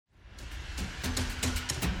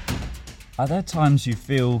Are there times you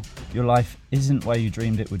feel your life isn't where you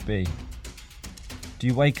dreamed it would be? Do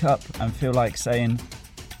you wake up and feel like saying,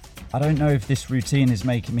 I don't know if this routine is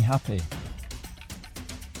making me happy?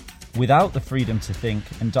 Without the freedom to think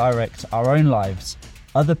and direct our own lives,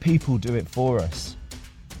 other people do it for us.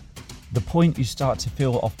 The point you start to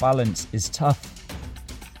feel off balance is tough.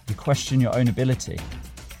 You question your own ability.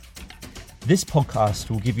 This podcast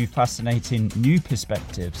will give you fascinating new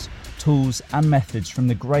perspectives, tools and methods from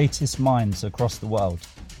the greatest minds across the world.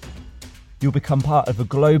 You'll become part of a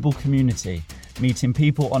global community, meeting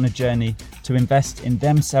people on a journey to invest in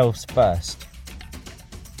themselves first.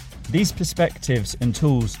 These perspectives and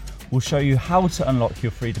tools will show you how to unlock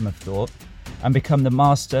your freedom of thought and become the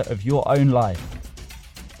master of your own life.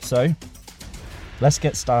 So, let's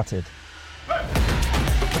get started.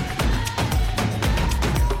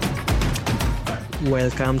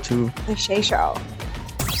 Welcome to The Shay Show.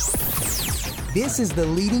 This is the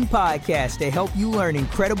leading podcast to help you learn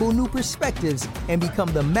incredible new perspectives and become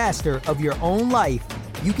the master of your own life.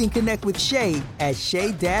 You can connect with Shay at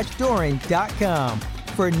shay-doran.com.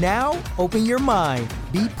 For now, open your mind,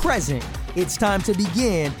 be present. It's time to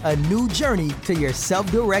begin a new journey to your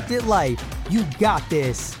self-directed life. You got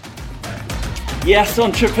this. Yes,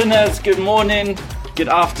 entrepreneurs, good morning, good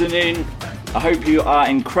afternoon. I hope you are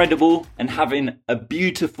incredible and having a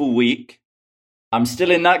beautiful week. I'm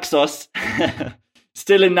still in Naxos, a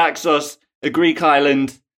Greek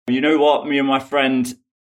island. You know what? Me and my friend,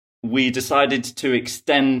 we decided to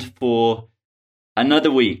extend for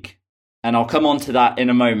another week, and I'll come on to that in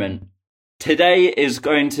a moment. Today is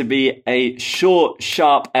going to be a short,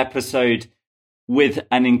 sharp episode with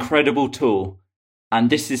an incredible tool, and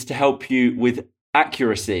this is to help you with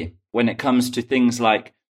accuracy when it comes to things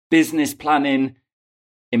like business planning,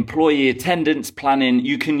 employee attendance planning.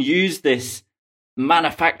 You can use this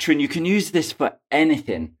manufacturing, you can use this for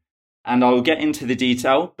anything. And I'll get into the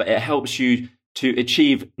detail, but it helps you to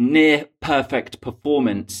achieve near perfect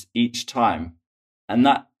performance each time. And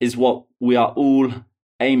that is what we are all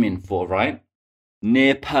aiming for, right?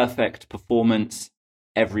 Near perfect performance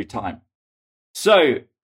every time. So,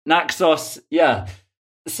 Naxos,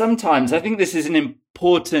 sometimes I think this is an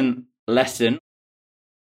important lesson.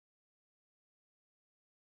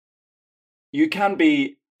 You can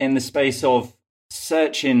be in the space of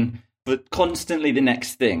searching for constantly the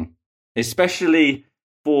next thing, especially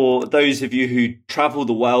for those of you who travel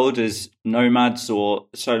the world as nomads or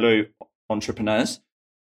solo entrepreneurs.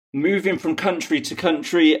 Moving from country to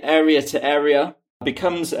country, area to area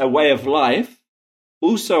becomes a way of life.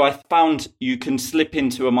 Also, I found you can slip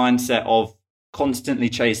into a mindset of constantly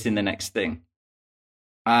chasing the next thing.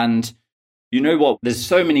 And you know what? There's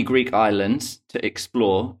so many Greek islands to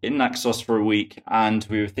explore in Naxos for a week. And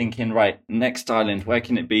we were thinking, right, next island, where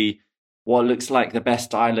can it be? What looks like the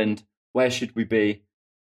best island? Where should we be?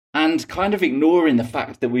 And kind of ignoring the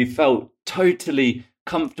fact that we felt totally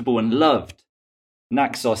comfortable and loved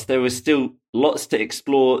Naxos. There was still lots to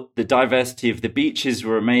explore. The diversity of the beaches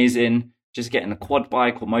were amazing. Just getting a quad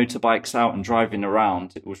bike or motorbikes out and driving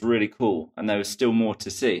around, it was really cool. And there was still more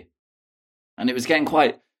to see. And it was getting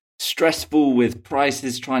quite stressful with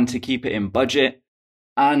prices, trying to keep it in budget.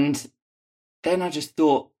 And then I just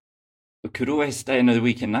thought, we could always stay another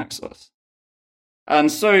week in Naxos.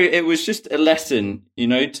 And so it was just a lesson,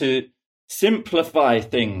 to simplify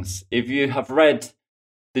things. If you have read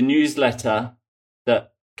the newsletter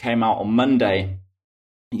that came out on Monday,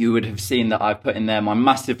 you would have seen that I put in there my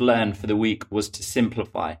massive learn for the week was to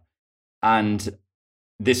simplify. And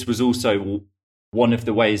this was also one of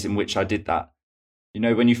the ways in which I did that.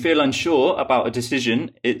 When you feel unsure about a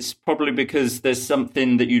decision, it's probably because there's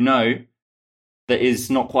something that you know that is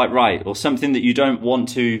not quite right, or something that you don't want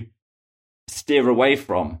to steer away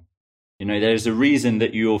from. There's a reason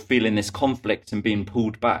that you're feeling this conflict and being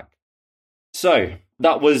pulled back. So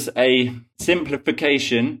that was a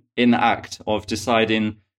simplification in the act of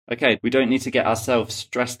deciding, okay, we don't need to get ourselves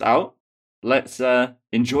stressed out. Let's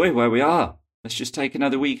enjoy where we are. Let's just take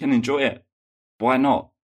another week and enjoy it. Why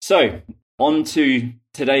not? So, on to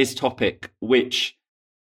today's topic, which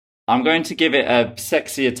I'm going to give it a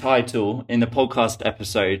sexier title in the podcast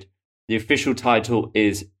episode. The official title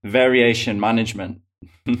is Variation Management.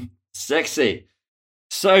 Sexy.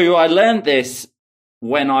 So I learned this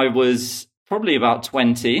when I was probably about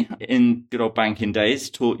 20 in good old banking days.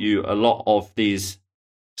 Taught you a lot of these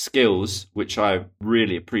skills, which I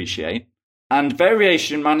really appreciate. And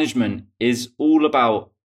variation management is all about,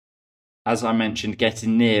 as I mentioned,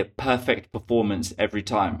 getting near perfect performance every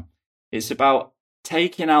time. It's about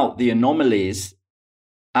taking out the anomalies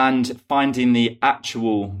and finding the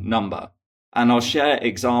actual number. And I'll share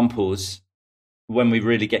examples when we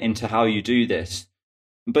really get into how you do this.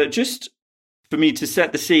 But just for me to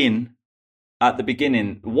set the scene at the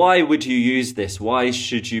beginning, why would you use this? Why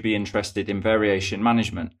should you be interested in variation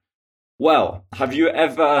management? Well, have you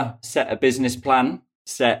ever set a business plan,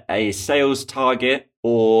 set a sales target,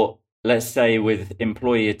 or let's say with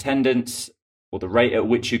employee attendance or the rate at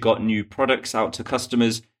which you got new products out to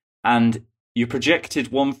customers, and you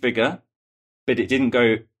projected one figure, but it didn't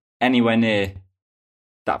go anywhere near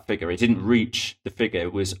that figure. It didn't reach the figure.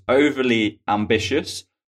 It was overly ambitious,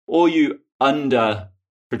 or you under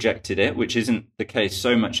projected it, which isn't the case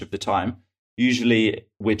so much of the time. Usually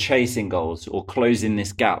we're chasing goals or closing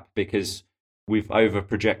this gap because we've over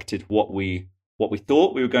projected what we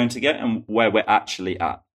thought we were going to get and where we're actually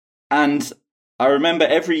at. And I remember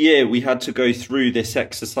every year we had to go through this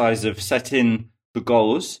exercise of setting the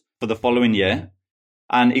goals for the following year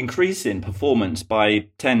and increasing performance by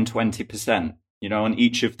 10, 20%, on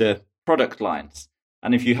each of the product lines.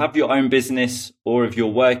 And if you have your own business or if you're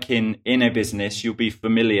working in a business, you'll be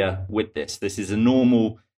familiar with this. This is a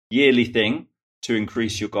normal yearly thing to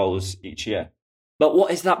increase your goals each year. But what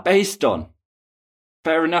is that based on?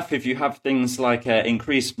 Fair enough if you have things like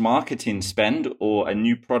increased marketing spend or a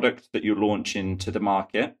new product that you're launching to the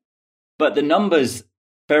market. But the numbers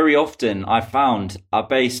very often I found are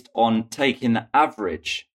based on taking the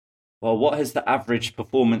average. Well, what has the average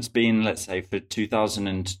performance been, let's say, for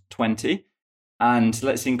 2020? And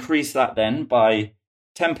let's increase that then by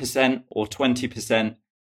 10% or 20%.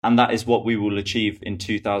 And that is what we will achieve in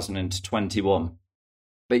 2021.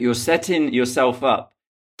 But you're setting yourself up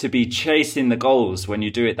to be chasing the goals when you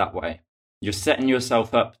do it that way. You're setting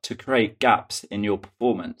yourself up to create gaps in your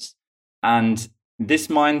performance. And this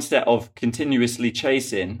mindset of continuously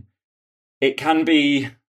chasing, it can be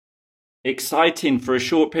exciting for a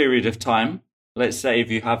short period of time. Let's say if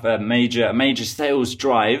you have a major sales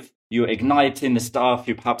drive, you're igniting the staff,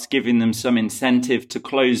 you're perhaps giving them some incentive to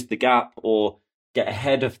close the gap or get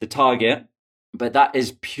ahead of the target. But that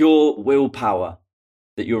is pure willpower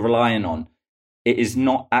that you're relying on. It is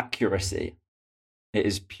not accuracy. It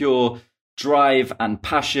is pure drive and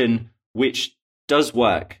passion, which does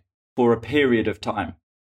work for a period of time.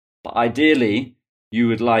 But ideally, you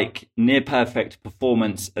would like near perfect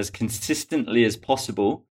performance as consistently as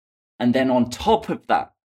possible. And then on top of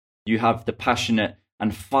that, you have the passionate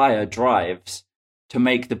and fire drives to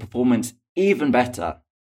make the performance even better.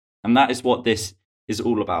 And that is what this is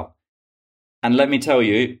all about. And let me tell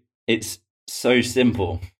you, it's so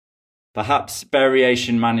simple. Perhaps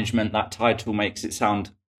variation management, that title makes it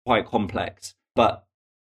sound quite complex, but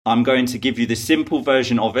I'm going to give you the simple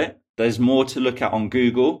version of it. There's more to look at on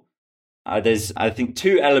Google. There's, I think,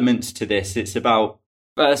 two elements to this. It's about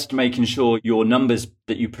first making sure your numbers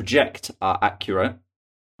that you project are accurate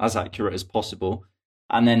as possible.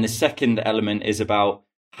 And then the second element is about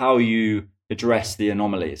how you address the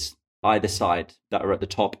anomalies, either side, that are at the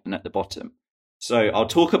top and at the bottom. So I'll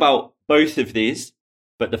talk about both of these,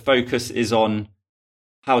 but the focus is on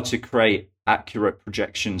how to create accurate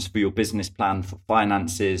projections for your business plan, for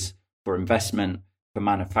finances, for investment, for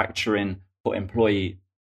manufacturing, for employee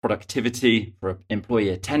productivity, for employee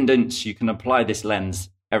attendance. You can apply this lens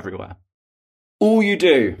everywhere. All you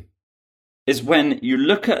do is when you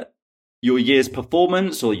look at your year's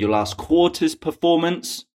performance or your last quarter's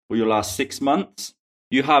performance or your last 6 months,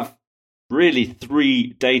 you have really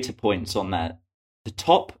 3 data points on there. The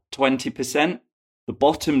top 20%, the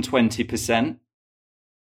bottom 20%,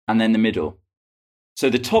 and then the middle. So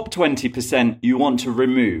the top 20% you want to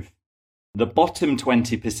remove. The bottom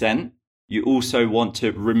 20% you also want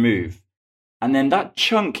to remove. And then that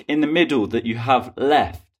chunk in the middle that you have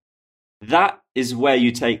left, that is where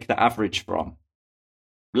you take the average from.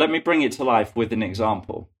 Let me bring it to life with an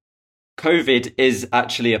example. COVID is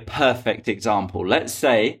actually a perfect example. Let's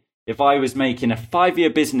say if I was making a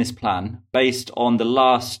 5-year business plan based on the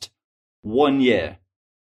last 1 year,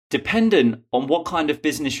 dependent on what kind of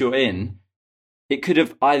business you're in, it could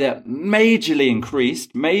have either majorly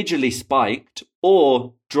increased, majorly spiked,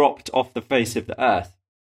 or dropped off the face of the earth.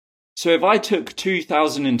 So if I took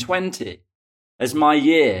 2020 as my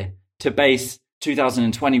year to base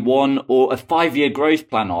 2021 or a 5-year growth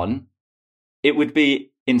plan on, it would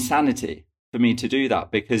be insanity for me to do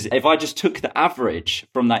that, because if I just took the average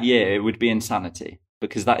from that year, it would be insanity,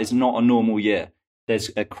 because that is not a normal year. There's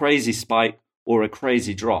a crazy spike or a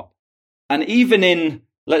crazy drop. And even in,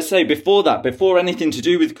 let's say before that, before anything to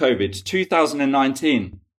do with COVID,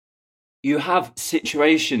 2019, you have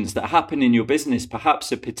situations that happen in your business,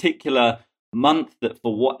 perhaps a particular month that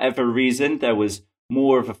for whatever reason there was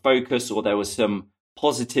more of a focus or there was some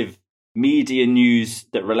positive media news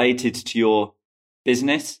that related to your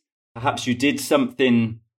business. perhaps you did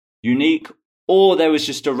something unique, or there was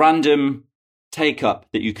just a random take up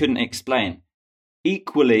that you couldn't explain.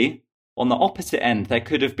 Equally, on the opposite end, there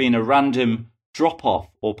could have been a random drop off,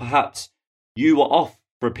 or perhaps you were off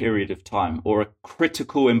for a period of time, or a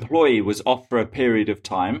critical employee was off for a period of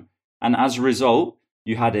time. And as a result,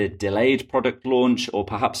 you had a delayed product launch, or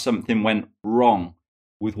perhaps something went wrong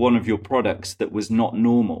with one of your products that was not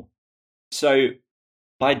normal. So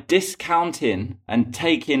by discounting and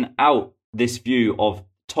taking out this view of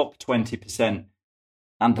top 20%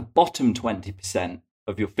 and the bottom 20%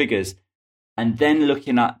 of your figures, and then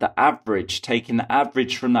looking at the average, taking the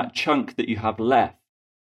average from that chunk that you have left,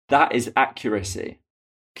 that is accuracy.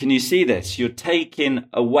 Can you see this? You're taking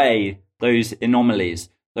away those anomalies,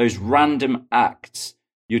 those random acts.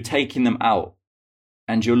 You're taking them out,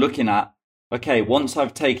 and you're looking at, okay, once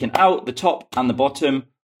I've taken out the top and the bottom,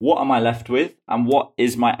 what am I left with? And what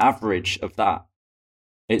is my average of that?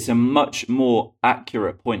 It's a much more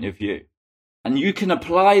accurate point of view. And you can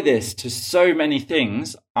apply this to so many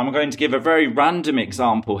things. I'm going to give a very random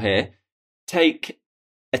example here. Take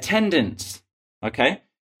attendance, okay?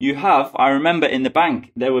 I remember in the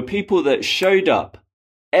bank, there were people that showed up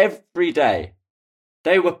every day.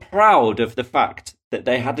 They were proud of the fact that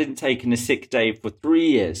they hadn't taken a sick day for 3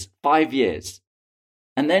 years, 5 years.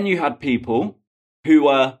 And then you had people who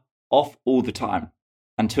were off all the time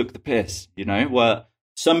and took the piss, were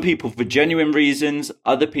some people for genuine reasons,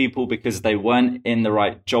 other people because they weren't in the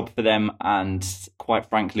right job for them and quite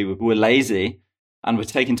frankly were lazy and were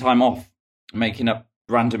taking time off, making up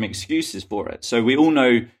random excuses for it. So we all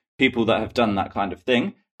know people that have done that kind of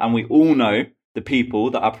thing, and we all know the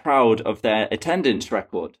people that are proud of their attendance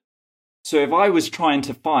record. So if I was trying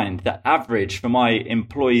to find the average for my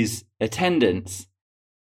employees' attendance,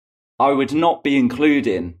 I would not be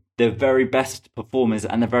including the very best performers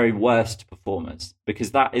and the very worst performers,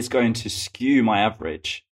 because that is going to skew my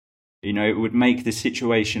average. It would make the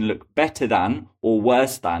situation look better than or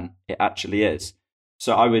worse than it actually is.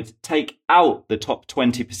 So I would take out the top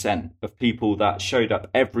 20% of people that showed up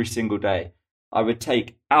every single day. I would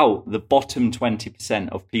take out the bottom 20%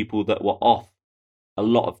 of people that were off a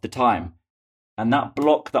lot of the time. And that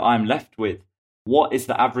block that I'm left with, what is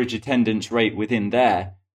the average attendance rate within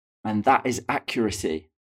there? And that is accuracy.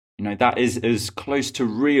 That is as close to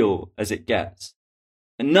real as it gets.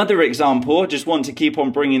 Another example, I just want to keep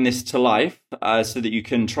on bringing this to life so that you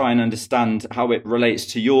can try and understand how it relates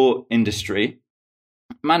to your industry.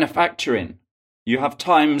 Manufacturing. You have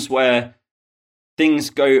times where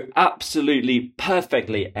things go absolutely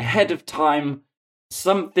perfectly ahead of time.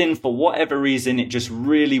 Something, for whatever reason, it just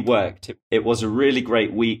really worked. It was a really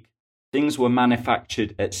great week. Things were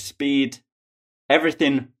manufactured at speed.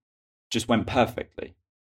 Everything just went perfectly.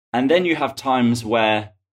 And then you have times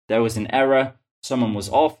where there was an error, someone was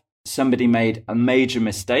off, somebody made a major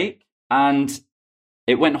mistake, and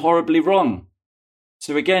it went horribly wrong.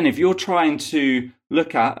 So again, if you're trying to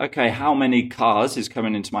look at, okay, how many cars is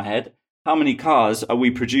coming into my head? How many cars are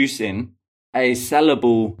we producing a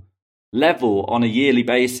sellable level on a yearly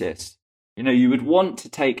basis? You would want to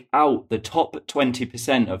take out the top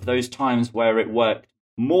 20% of those times where it worked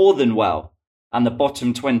more than well, and the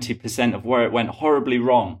bottom 20% of where it went horribly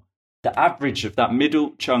wrong. The average of that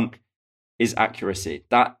middle chunk is accuracy.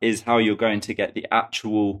 That is how you're going to get the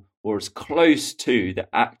actual, or as close to the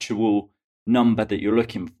actual number that you're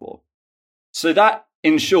looking for. So that,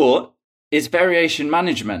 in short, is variation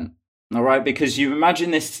management. All right, because you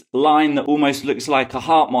imagine this line that almost looks like a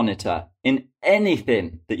heart monitor. In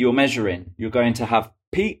anything that you're measuring, you're going to have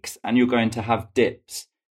peaks and you're going to have dips.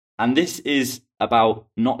 And this is about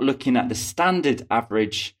not looking at the standard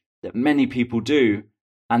average that many people do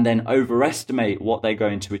and then overestimate what they're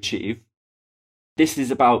going to achieve. This is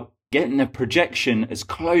about getting a projection as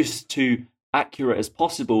close to accurate as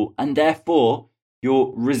possible, and therefore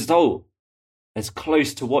your result as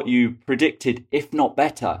close to what you predicted, if not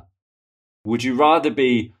better. Would you rather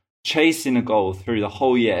be chasing a goal through the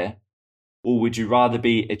whole year, or would you rather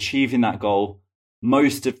be achieving that goal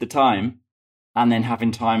most of the time and then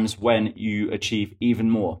having times when you achieve even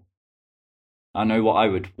more? I know what I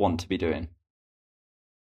would want to be doing.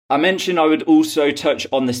 I mentioned I would also touch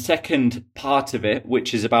on the second part of it,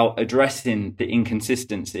 which is about addressing the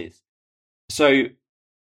inconsistencies. So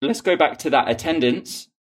let's go back to that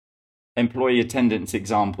employee attendance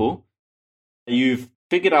example. You've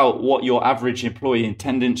figured out what your average employee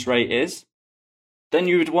attendance rate is. Then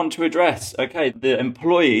you would want to address, okay, the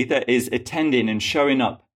employee that is attending and showing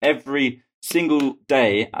up every single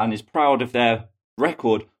day and is proud of their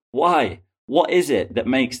record. Why? What is it that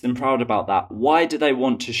makes them proud about that? Why do they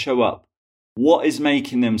want to show up? What is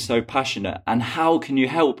making them so passionate? And how can you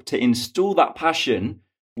help to install that passion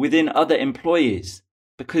within other employees?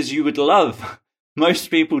 Because you would love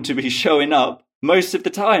most people to be showing up most of the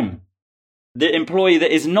time. The employee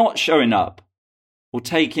that is not showing up or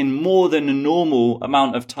taking more than a normal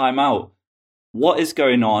amount of time out, what is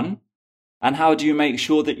going on? And how do you make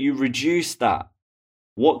sure that you reduce that?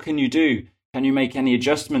 What can you do? Can you make any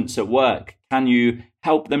adjustments at work? Can you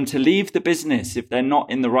help them to leave the business if they're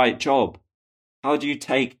not in the right job? How do you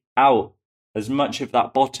take out as much of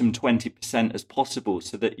that bottom 20% as possible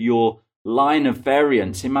so that your line of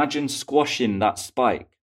variance, imagine squashing that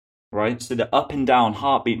spike, right? So the up and down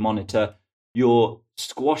heartbeat monitor, you're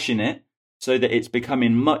squashing it so that it's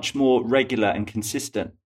becoming much more regular and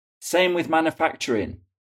consistent. Same with manufacturing.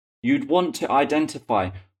 You'd want to identify,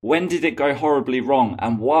 when did it go horribly wrong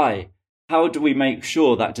and why? How do we make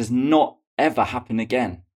sure that does not ever happen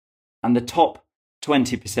again? And the top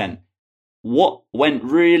 20%, what went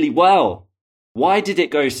really well? Why did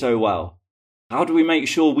it go so well? How do we make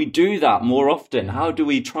sure we do that more often? How do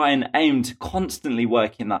we try and aim to constantly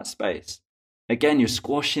work in that space? Again, you're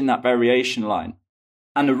squashing that variation line.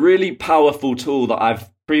 And a really powerful tool that I've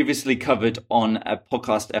previously covered on a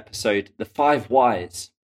podcast episode, the 5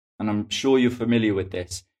 whys. And I'm sure you're familiar with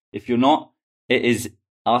this. If you're not, it is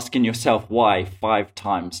asking yourself why 5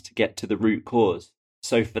 times to get to the root cause.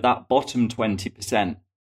 So for that bottom 20%,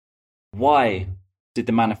 why did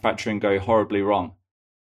the manufacturing go horribly wrong?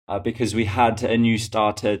 Because we had a new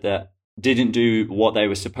starter that didn't do what they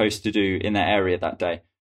were supposed to do in their area that day.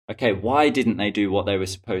 Okay, why didn't they do what they were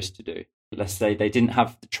supposed to do? Let's say they didn't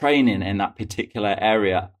have the training in that particular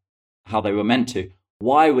area how they were meant to.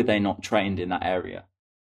 Why were they not trained in that area?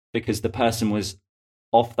 Because the person was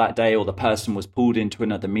off that day or the person was pulled into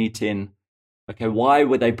another meeting. Okay, why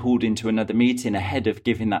were they pulled into another meeting ahead of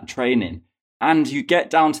giving that training? And you get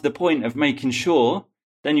down to the point of making sure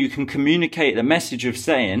then you can communicate the message of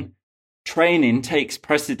saying training takes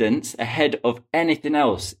precedence ahead of anything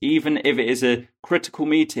else, even if it is a critical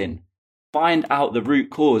meeting. Find out the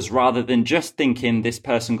root cause rather than just thinking this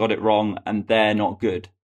person got it wrong and they're not good.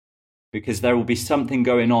 Because there will be something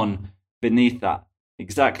going on beneath that.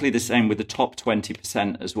 Exactly the same with the top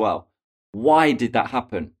 20% as well. Why did that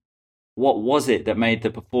happen? What was it that made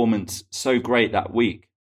the performance so great that week?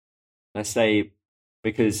 Let's say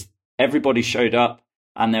because everybody showed up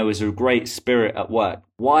and there was a great spirit at work.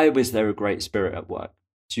 Why was there a great spirit at work?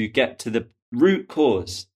 So you get to the root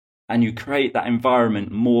cause and you create that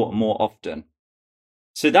environment more and more often.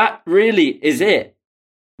 So that really is it.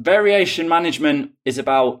 Variation management is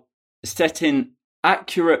about setting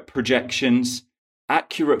accurate projections,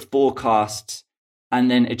 accurate forecasts,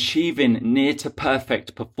 and then achieving near to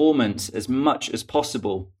perfect performance as much as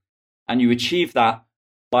possible. And you achieve that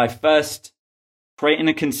by first creating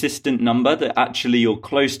a consistent number that actually you're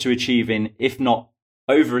close to achieving, if not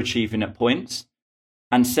overachieving at points.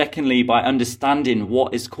 And secondly, by understanding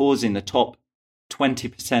what is causing the top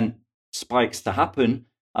 20% spikes to happen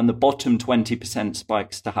and the bottom 20%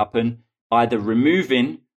 spikes to happen, either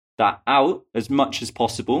removing that out as much as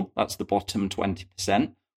possible, that's the bottom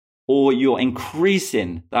 20%, or you're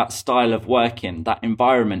increasing that style of working, that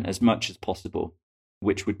environment as much as possible,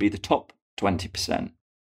 which would be the top 20%.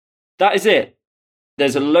 That is it.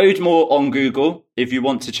 There's a load more on Google if you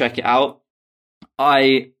want to check it out.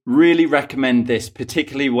 I really recommend this,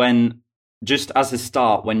 particularly when, just as a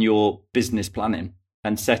start, when you're business planning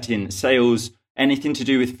and setting sales, anything to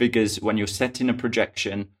do with figures, when you're setting a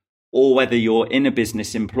projection, or whether you're in a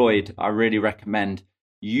business employed, I really recommend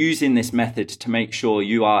using this method to make sure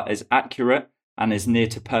you are as accurate and as near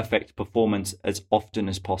to perfect performance as often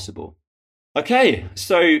as possible. Okay,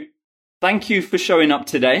 so thank you for showing up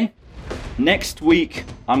today. Next week,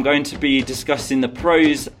 I'm going to be discussing the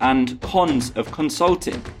pros and cons of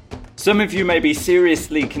consulting. Some of you may be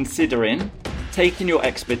seriously considering taking your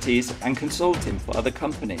expertise and consulting for other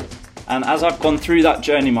companies. And as I've gone through that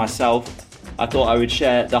journey myself, I thought I would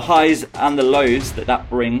share the highs and the lows that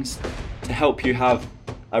brings to help you have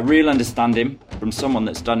a real understanding from someone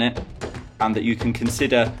that's done it and that you can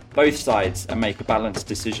consider both sides and make a balanced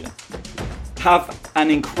decision. Have an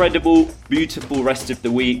incredible, beautiful rest of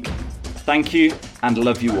the week. Thank you and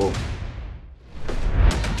love you all.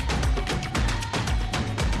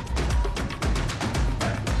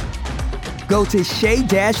 Go to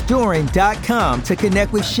shay-doran.com to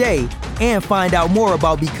connect with Shay and find out more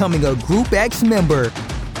about becoming a Group X member.